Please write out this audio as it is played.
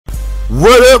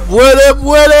What up, what up,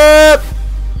 what up?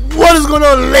 What is going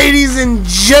on, ladies and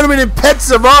gentlemen and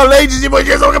pets of all ages? Your boy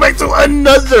Jason, welcome back to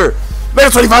another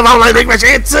Madden 25 Online Big Match.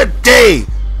 And today,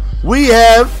 we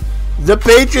have the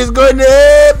Patriots going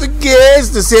up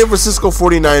against the San Francisco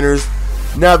 49ers.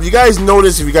 Now, if you guys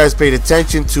noticed, if you guys paid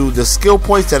attention to the skill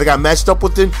points that I got matched up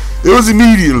within, it was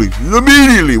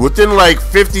immediately within like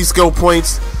 50 skill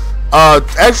points.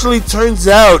 Actually, turns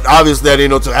out, obviously, I didn't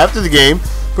know until after the game,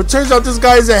 but turns out this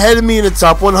guy is ahead of me in the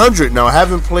top 100. Now, I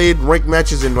haven't played ranked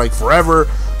matches in like forever.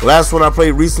 The last one I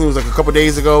played recently was like a couple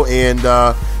days ago, and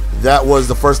that was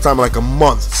the first time in like a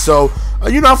month. So,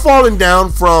 I'm falling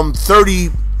down from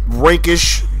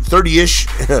 30-ish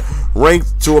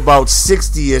ranked to about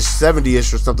 60-ish,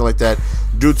 70-ish or something like that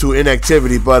due to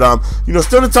inactivity. But,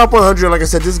 still in the top 100. Like I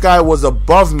said, this guy was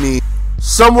above me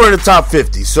somewhere in the top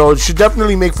 50. So, it should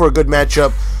definitely make for a good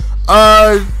matchup.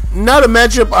 Not a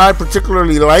matchup I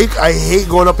particularly like. I hate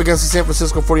going up against the San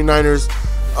Francisco 49ers.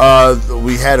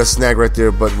 We had a snag right there,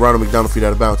 but Ronald McDonald feet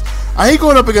out of bounds. I hate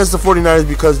going up against the 49ers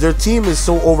because their team is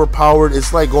so overpowered.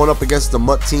 It's like going up against the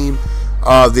Mutt team.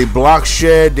 They block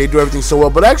shed. They do everything so well.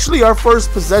 But actually, our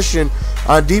first possession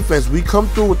on defense, we come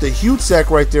through with a huge sack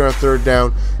right there on third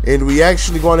down, and we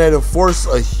actually go ahead and force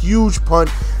a huge punt.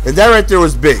 And that right there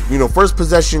was big. First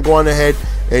possession, go on ahead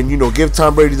and, give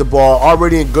Tom Brady the ball.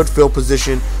 Already in good field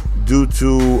position due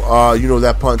to,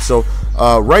 that punt. So,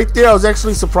 right there, I was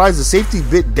actually surprised. The safety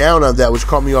bit down on that, which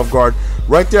caught me off guard.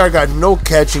 Right there, I got no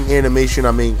catching animation.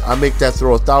 I mean, I make that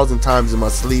throw 1,000 times in my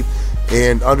sleep.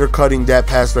 And undercutting that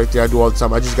pass right there, I do all the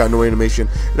time. I just got no animation.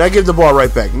 And I give the ball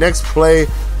right back. Next play,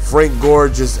 Frank Gore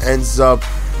just ends up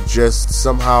just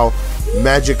somehow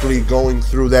magically going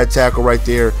through that tackle right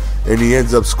there. And he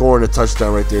ends up scoring a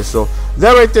touchdown right there. So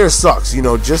that right there sucks,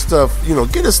 just to,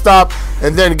 get a stop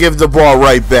and then give the ball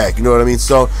right back. You know what I mean?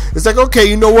 So it's like, okay,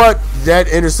 you know what? That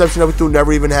interception that we threw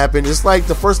never even happened. It's like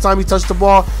the first time he touched the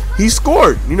ball, he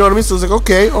scored. You know what I mean? So it's like,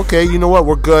 okay, you know what?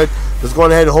 We're good. Let's go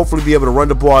ahead and hopefully be able to run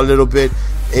the ball a little bit.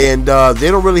 And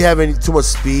they don't really have too much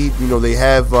speed. They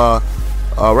have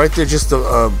right there just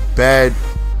a bad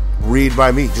read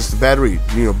by me. Just a bad read.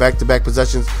 Back-to-back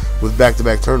possessions with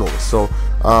back-to-back turnovers. So,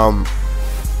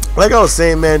 like I was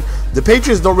saying, man, the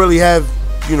Patriots don't really have,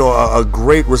 a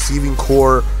great receiving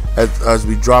core as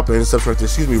we drop an interception right there.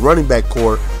 Excuse me, running back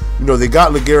core. They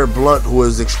got LeGarrette Blount, who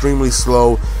is extremely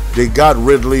slow. They got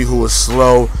Ridley, who is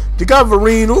slow. They got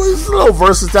Vereen, who is a little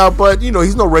versatile, but,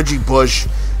 he's no Reggie Bush.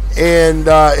 And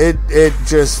it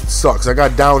just sucks. I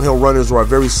got downhill runners who are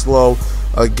very slow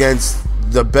against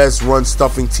the best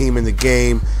run-stuffing team in the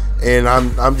game. And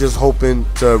I'm just hoping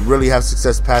to really have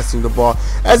success passing the ball,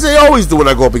 as they always do when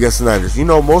I go up against the Niners.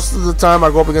 Most of the time I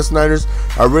go up against the Niners,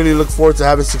 I really look forward to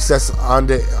having success on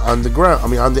the ground.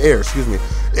 On the air, excuse me.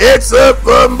 It's a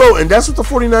fumble, and that's what the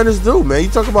 49ers do, man. You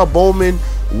talk about Bowman,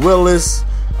 Willis,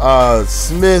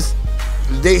 Smith.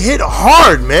 They hit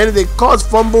hard, man. They cause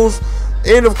fumbles,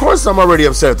 and of course I'm already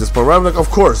upset at this point, right? I'm like,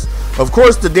 of course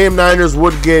the damn Niners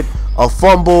would get a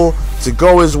fumble to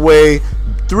go his way.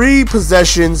 3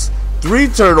 possessions, 3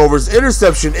 turnovers,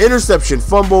 interception,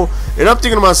 fumble, and I'm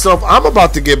thinking to myself, I'm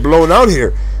about to get blown out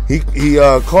here. He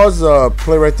caused a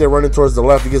play right there running towards the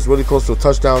left. He gets really close to a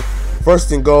touchdown.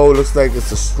 First and goal, looks like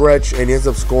it's a stretch, and he ends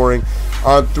up scoring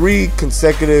on 3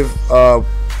 consecutive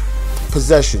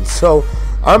possessions. So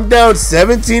I'm down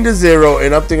 17-0,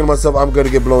 and I'm thinking to myself, I'm going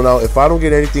to get blown out. If I don't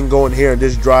get anything going here in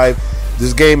this drive,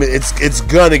 this game, it's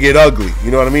gonna get ugly. You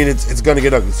know what I mean? It's gonna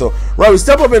get ugly. So, right, we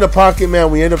step up in the pocket,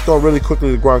 man. We end up throwing really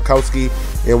quickly to Gronkowski,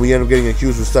 and we end up getting a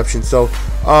huge reception. So,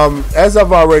 as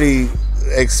I've already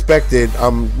expected,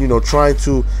 I'm trying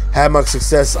to have my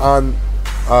success on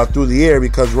through the air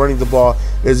because running the ball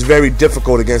is very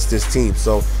difficult against this team.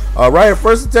 So, right here,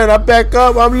 1st and 10, I back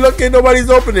up. I'm looking, nobody's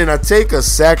opening. I take a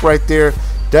sack right there.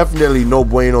 Definitely no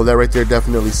bueno. That right there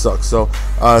definitely sucks. So,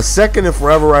 2nd and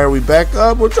forever, right? We back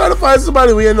up. We're trying to find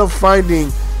somebody. We end up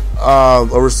finding a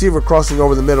receiver crossing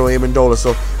over the middle, Amendola.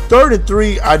 So, 3rd and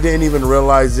 3, I didn't even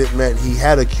realize it, man. He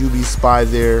had a QB spy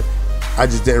there. I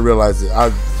just didn't realize it.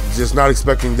 I just not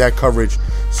expecting that coverage.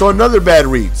 So, another bad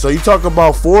read. So, you talk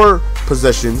about 4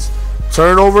 possessions.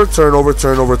 Turnover,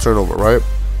 right?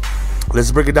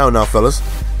 Let's break it down now, fellas.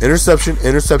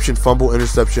 Interception, fumble,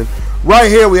 interception. Right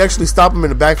here, we actually stop him in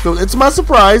the backfield. And to my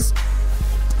surprise,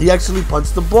 he actually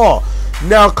punts the ball.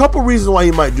 Now, a couple reasons why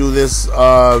he might do this.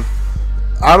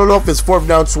 I don't know if it's fourth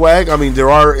down swag. I mean, there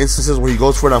are instances where he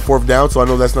goes for it on fourth down, so I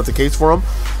know that's not the case for him.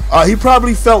 He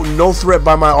probably felt no threat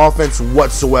by my offense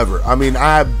whatsoever. I mean,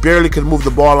 I barely could move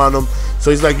the ball on him. So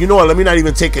he's like, you know what, let me not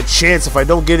even take a chance. If I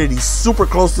don't get it, he's super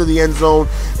close to the end zone,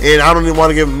 and I don't even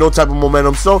want to give him no type of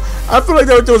momentum. So I feel like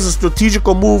there was a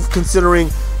strategical move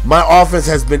considering my offense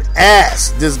has been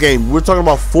ass this game. We're talking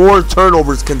about 4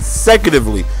 turnovers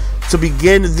consecutively to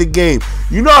begin the game.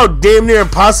 You know how damn near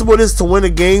impossible it is to win a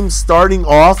game starting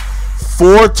off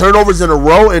 4 turnovers in a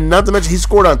row, and not to mention he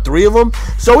scored on 3 of them.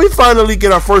 So we finally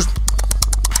get our first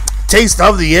taste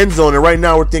of the end zone, and right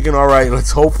now we're thinking, all right,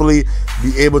 let's hopefully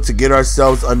be able to get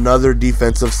ourselves another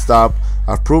defensive stop.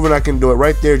 I've proven I can do it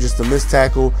right there, just a missed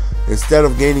tackle. Instead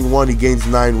of gaining 1, he gains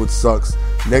 9, which sucks.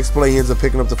 Next play, he ends up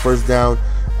picking up the first down.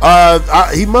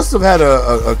 He must have had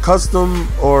a custom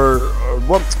or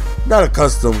what? Not a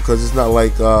custom, because it's not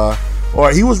like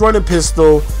or he was running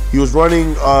pistol. He was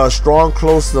running strong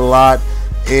close to the lot,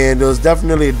 and it was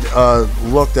definitely a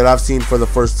look that I've seen for the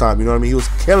first time. You know what I mean? He was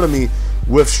killing me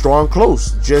with strong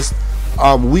close, just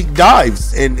weak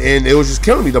dives, and it was just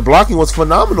killing me. The blocking was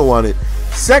phenomenal on it.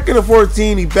 2nd and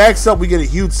 14, he backs up. We get a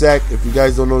huge sack. If you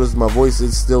guys don't notice, my voice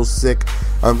is still sick.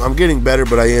 I'm getting better,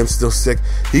 but I am still sick.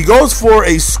 He goes for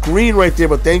a screen right there,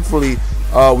 but thankfully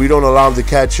we don't allow him to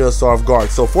catch us off guard.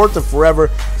 So 4th and forever,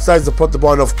 decides to put the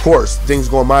ball in. Of course, things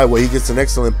going my way. He gets an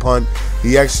excellent punt.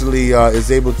 He actually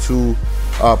is able to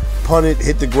punt it,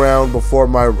 hit the ground before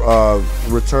my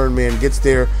return man gets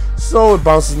there. So it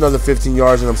bounces another 15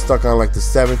 yards, and I'm stuck on like the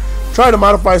 7th. Trying to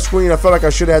modify screen. I felt like I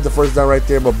should have had the first down right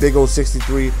there, but big old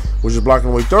 63 was just blocking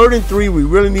away. 3rd and 3. We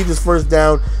really need this first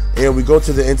down, and we go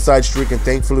to the inside streak, and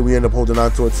thankfully we end up holding on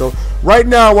to it. So right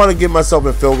now I want to get myself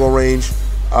in field goal range.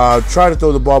 Try to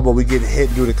throw the ball, but we get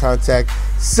hit due to contact.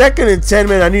 2nd and 10,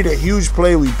 man. I need a huge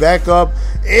play. We back up,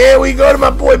 and we go to my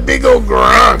boy Big Ol'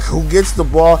 Gronk, who gets the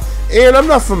ball. And I'm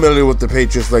not familiar with the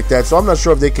Patriots like that, so I'm not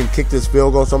sure if they can kick this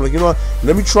field goal. So I'm like, you know what?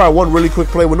 Let me try one really quick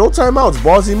play with no timeouts.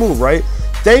 Ballsy move, right?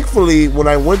 Thankfully, when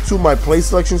I went to my play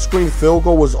selection screen, field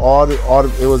goal was auto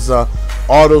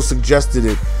suggested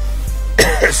it.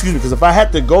 Excuse me, because if I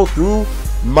had to go through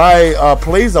my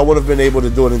plays, I would have been able to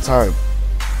do it in time.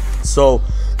 So,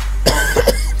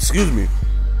 excuse me,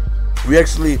 we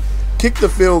actually kicked the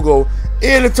field goal,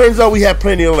 and it turns out we had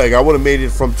plenty of leg. I would have made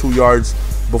it from 2 yards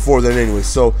before then anyway.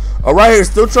 So right here,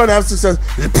 still trying to have success,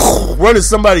 running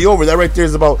somebody over. That right there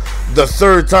is about the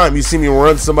 3rd time you see me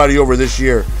run somebody over this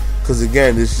year, because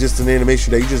again, it's just an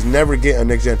animation that you just never get on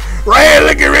next gen. Right here,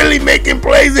 look at really making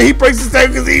plays, and he breaks his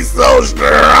tackle because he's so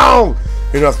strong.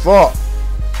 And I thought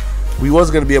we was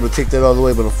going to be able to take that all the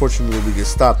way, but unfortunately we get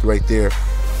stopped right there.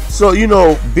 So, you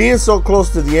know, being so close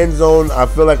to the end zone, I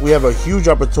feel like we have a huge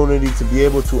opportunity to be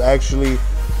able to actually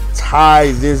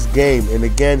tie this game. And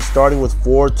again, starting with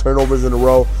 4 turnovers in a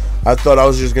row, I thought I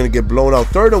was just going to get blown out.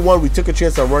 3rd and 1, we took a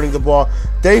chance on running the ball.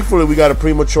 Thankfully, we got a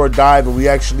premature dive, and we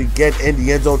actually get in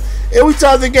the end zone, and we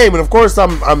tied the game. And of course,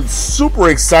 I'm super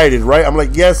excited, right? I'm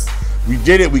like, yes, we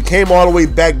did it. We came all the way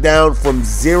back down from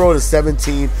 0 to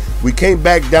 17. We came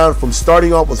back down from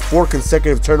starting off with 4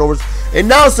 consecutive turnovers, and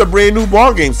now it's a brand new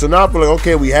ball game. So now I feel like,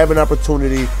 okay, we have an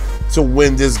opportunity to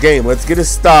win this game. Let's get a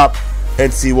stop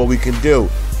and see what we can do.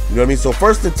 You know what I mean? So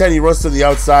 1st and 10, he runs to the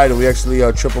outside, and we actually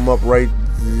trip him up right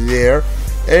there.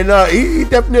 And he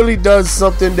definitely does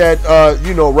something that,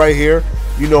 you know, right here.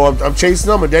 You know, I'm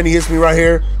chasing him, and then he hits me right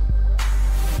here.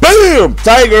 Bam!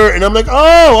 Tiger! And I'm like,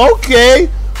 oh, okay.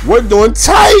 We're doing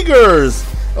tigers.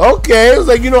 Okay. It was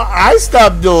like, you know, I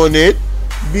stopped doing it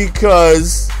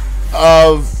because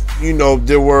of, you know,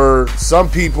 there were some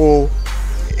people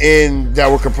that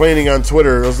were complaining on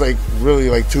Twitter. It was like really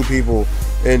like 2 people.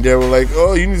 And they were like,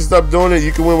 oh, you need to stop doing it.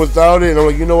 You can win without it. And I'm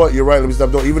like, you know what? You're right. Let me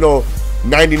stop doing it. Even though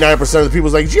 99% of the people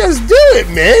was like, just do it,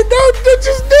 man. Don't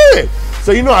just do it.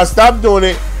 So, you know, I stopped doing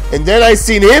it. And then I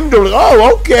seen him do it.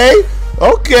 Oh, okay.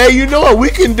 Okay, you know what? We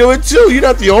can do it too. You're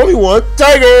not the only one.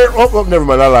 Tiger. Oh, never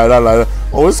mind. I lied.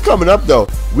 Oh, it's coming up, though.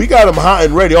 We got him hot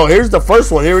and ready. Oh, here's the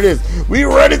first one. Here it is. We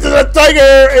run into the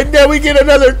tiger, and then we get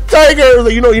another tiger.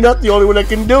 You know, you're not the only one that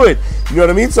can do it. You know what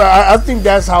I mean? So I think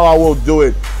that's how I will do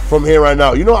it from here on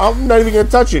out. You know, I'm not even going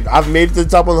to touch it. I've made it to the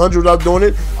top 100 without doing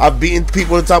it. I've beaten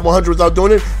people in the top 100 without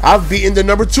doing it. I've beaten the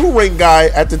number 2 ranked guy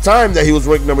at the time that he was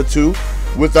ranked number 2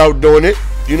 without doing it.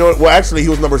 You know, well, actually, he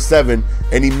was number 7,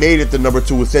 and he made it the number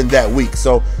 2 within that week.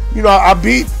 So, you know, I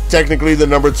beat technically the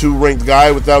number 2 ranked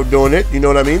guy without doing it. You know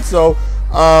what I mean? So,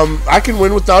 I can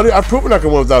win without it. I've proven I can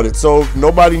win without it. So,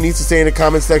 nobody needs to say in the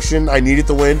comment section, I needed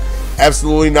to win.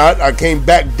 Absolutely not. I came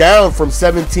back down from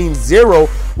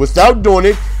 17-0 without doing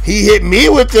it, He hit me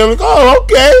with them. Like, oh,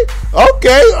 okay,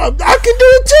 I can do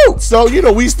it too. So, you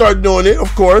know, we start doing it,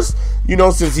 of course, you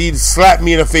know, since he slapped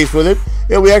me in the face with it.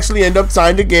 And we actually end up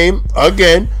tying the game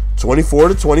again,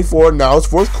 24-24. Now it's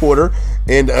fourth quarter.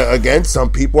 And again,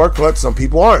 some people are clutch, some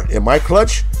people aren't. Am I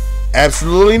clutch?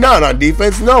 Absolutely not. On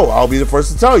defense, no. I'll be the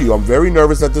first to tell you. I'm very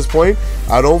nervous at this point.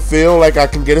 I don't feel like I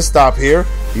can get a stop here.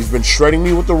 He's been shredding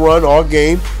me with the run all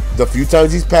game. The few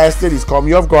times he's passed it, he's caught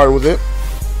me off guard with it.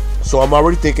 So I'm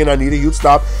already thinking I need a huge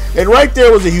stop. And right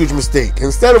there was a huge mistake.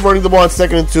 Instead of running the ball on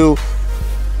 2nd and 2,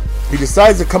 he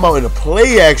decides to come out in a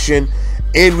play action,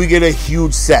 and we get a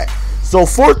huge sack. So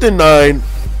 4th and 9,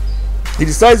 he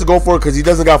decides to go for it because he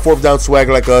doesn't got 4th down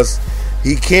swagger like us.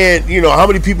 He can't, you know, how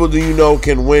many people do you know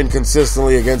can win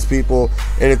consistently against people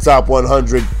in the top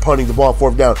 100 punting the ball on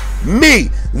 4th down? Me!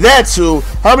 That's who.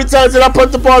 How many times did I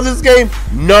punt the ball this game?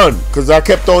 None, because I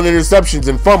kept throwing interceptions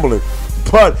and fumbling.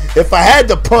 But if I had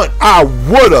to punt, I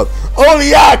would have.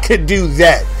 Only I could do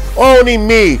that. Only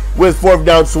me with 4th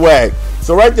down swag.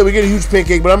 So right there, we get a huge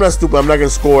pancake, but I'm not stupid. I'm not going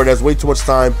to score. That's way too much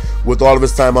time with all of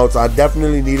his timeouts. I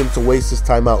definitely need him to waste his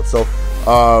timeout. So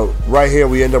right here,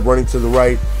 we end up running to the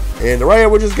right. And right here,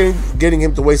 we're just getting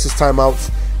him to waste his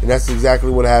timeouts. And that's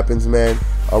exactly what happens, man.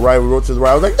 All right, we rode to the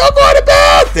right. I was like, don't go out of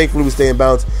bounds. Thankfully, we stay in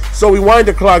bounds. So we wind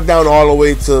the clock down all the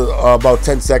way to about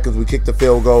 10 seconds. We kick the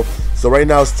field goal. So right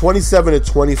now, it's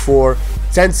 27-24.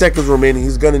 10 seconds remaining.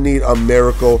 He's going to need a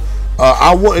miracle.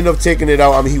 I wouldn't have taken it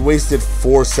out. I mean, he wasted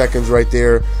 4 seconds right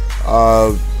there.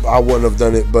 I wouldn't have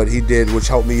done it, but he did, which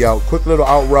helped me out. Quick little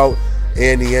out route,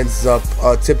 and he ends up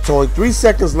tiptoeing. 3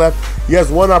 seconds left. He has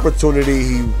one opportunity.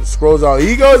 He scrolls out.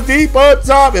 He goes deep on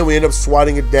top, and we end up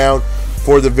swatting it down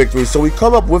for the victory. So we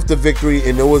come up with the victory,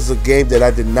 and it was a game that I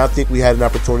did not think we had an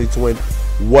opportunity to win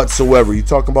whatsoever. You're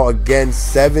talking about, again,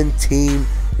 17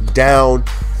 down,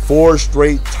 4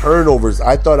 straight turnovers.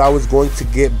 I thought I was going to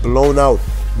get blown out.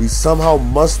 We somehow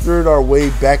mustered our way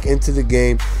back into the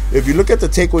game. If you look at the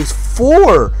takeaways,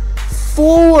 4.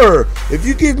 If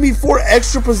you give me 4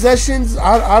 extra possessions,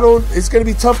 I don't. It's going to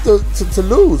be tough to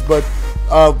lose. But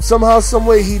somehow, some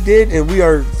way, he did, and we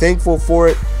are thankful for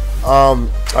it.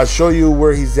 I'll show you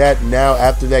where he's at now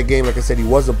after that game. Like I said, he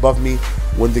was above me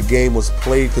when the game was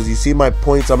played, because you see my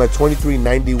points. I'm at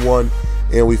 2391,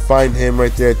 and we find him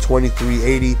right there at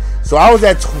 2380. So I was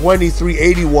at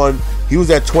 2381. He was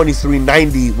at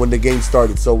 2390 when the game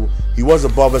started. So he was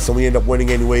above us, and we end up winning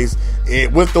anyways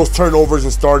with those turnovers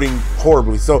and starting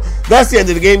horribly. So that's the end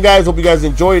of the game, guys. Hope you guys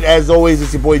enjoyed. As always,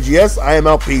 it's your boy GS. I am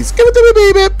out. Peace. Give it to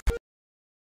me, baby.